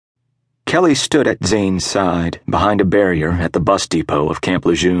Kelly stood at Zane's side, behind a barrier at the bus depot of Camp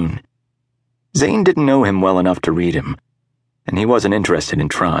Lejeune. Zane didn't know him well enough to read him, and he wasn't interested in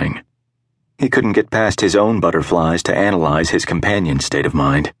trying. He couldn't get past his own butterflies to analyze his companion's state of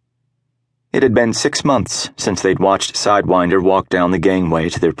mind. It had been 6 months since they'd watched Sidewinder walk down the gangway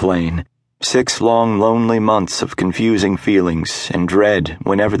to their plane. 6 long, lonely months of confusing feelings and dread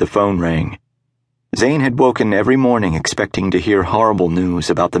whenever the phone rang. Zane had woken every morning expecting to hear horrible news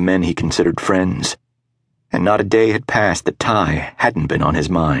about the men he considered friends, and not a day had passed that Ty hadn't been on his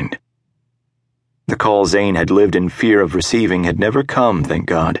mind. The call Zane had lived in fear of receiving had never come, thank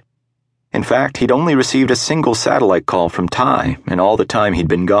God. In fact, he'd only received a single satellite call from Ty in all the time he'd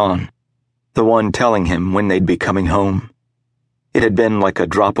been gone, the one telling him when they'd be coming home. It had been like a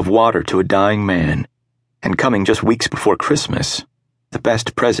drop of water to a dying man, and coming just weeks before Christmas, the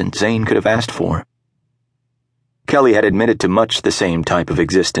best present Zane could have asked for. Kelly had admitted to much the same type of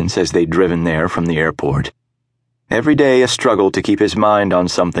existence as they'd driven there from the airport. Every day a struggle to keep his mind on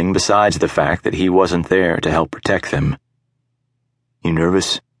something besides the fact that he wasn't there to help protect them. "You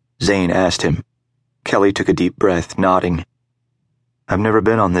nervous?" Zane asked him. Kelly took a deep breath, nodding. "I've never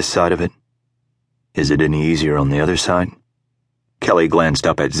been on this side of it." "Is it any easier on the other side?" Kelly glanced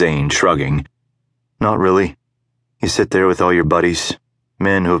up at Zane, shrugging. "Not really. You sit there with all your buddies,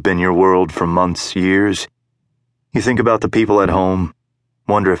 men who have been your world for months, years. You think about the people at home,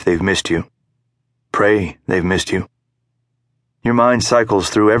 wonder if they've missed you. Pray they've missed you. Your mind cycles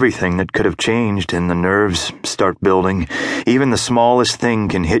through everything that could have changed, and the nerves start building. Even the smallest thing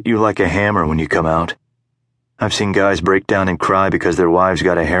can hit you like a hammer when you come out. I've seen guys break down and cry because their wives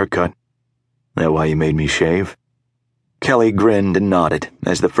got a haircut. That why you made me shave?" Kelly grinned and nodded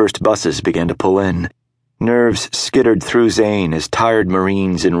as the first buses began to pull in. Nerves skittered through Zane as tired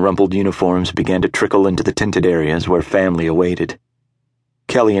Marines in rumpled uniforms began to trickle into the tinted areas where family awaited.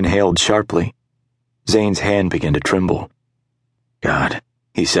 Kelly inhaled sharply. Zane's hand began to tremble. "God,"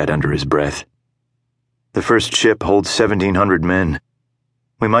 he said under his breath. "The first ship holds 1,700 men.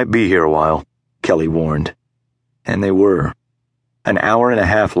 We might be here a while," Kelly warned. And they were. An hour and a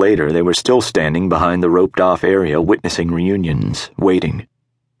half later, they were still standing behind the roped-off area witnessing reunions, waiting.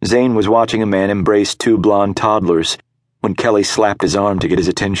 Zane was watching a man embrace 2 blonde toddlers when Kelly slapped his arm to get his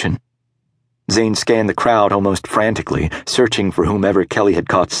attention. Zane scanned the crowd almost frantically, searching for whomever Kelly had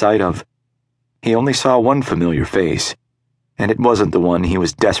caught sight of. He only saw one familiar face, and it wasn't the one he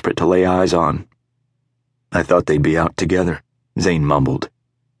was desperate to lay eyes on. "I thought they'd be out together," Zane mumbled.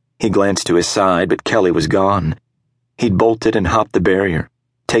 He glanced to his side, but Kelly was gone. He'd bolted and hopped the barrier,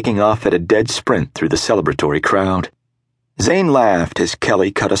 taking off at a dead sprint through the celebratory crowd. Zane laughed as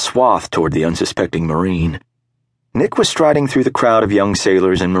Kelly cut a swath toward the unsuspecting Marine. Nick was striding through the crowd of young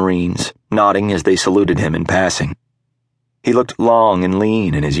sailors and Marines, nodding as they saluted him in passing. He looked long and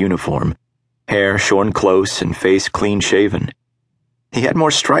lean in his uniform, hair shorn close and face clean-shaven. He had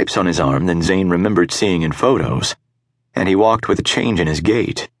more stripes on his arm than Zane remembered seeing in photos, and he walked with a change in his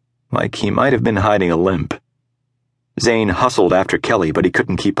gait, like he might have been hiding a limp. Zane hustled after Kelly, but he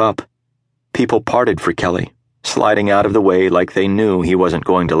couldn't keep up. People parted for Kelly, sliding out of the way like they knew he wasn't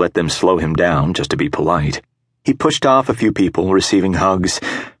going to let them slow him down just to be polite. He pushed off a few people, receiving hugs,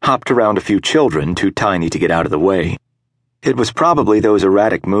 hopped around a few children too tiny to get out of the way. It was probably those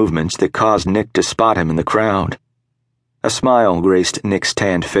erratic movements that caused Nick to spot him in the crowd. A smile graced Nick's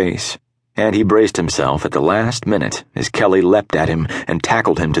tanned face, and he braced himself at the last minute as Kelly leapt at him and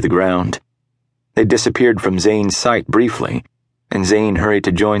tackled him to the ground. They disappeared from Zane's sight briefly, and Zane hurried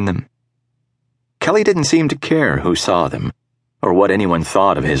to join them. Kelly didn't seem to care who saw them, or what anyone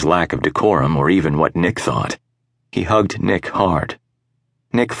thought of his lack of decorum, or even what Nick thought. He hugged Nick hard.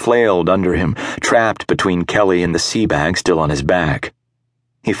 Nick flailed under him, trapped between Kelly and the sea bag still on his back.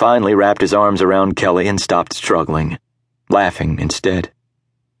 He finally wrapped his arms around Kelly and stopped struggling, laughing instead.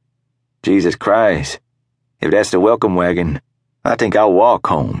 "Jesus Christ, if that's the welcome wagon, I think I'll walk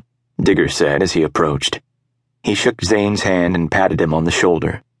home," Digger said as he approached. He shook Zane's hand and patted him on the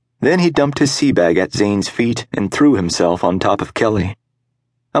shoulder. Then he dumped his sea bag at Zane's feet and threw himself on top of Kelly.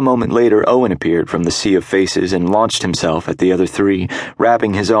 A moment later, Owen appeared from the sea of faces and launched himself at the other 3,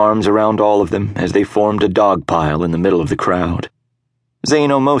 wrapping his arms around all of them as they formed a dog pile in the middle of the crowd.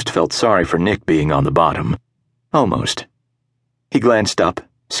 Zane almost felt sorry for Nick being on the bottom. Almost. He glanced up,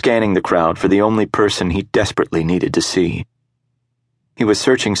 scanning the crowd for the only person he desperately needed to see. He was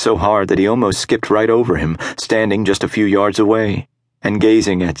searching so hard that he almost skipped right over him, standing just a few yards away, and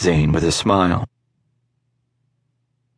gazing at Zane with a smile.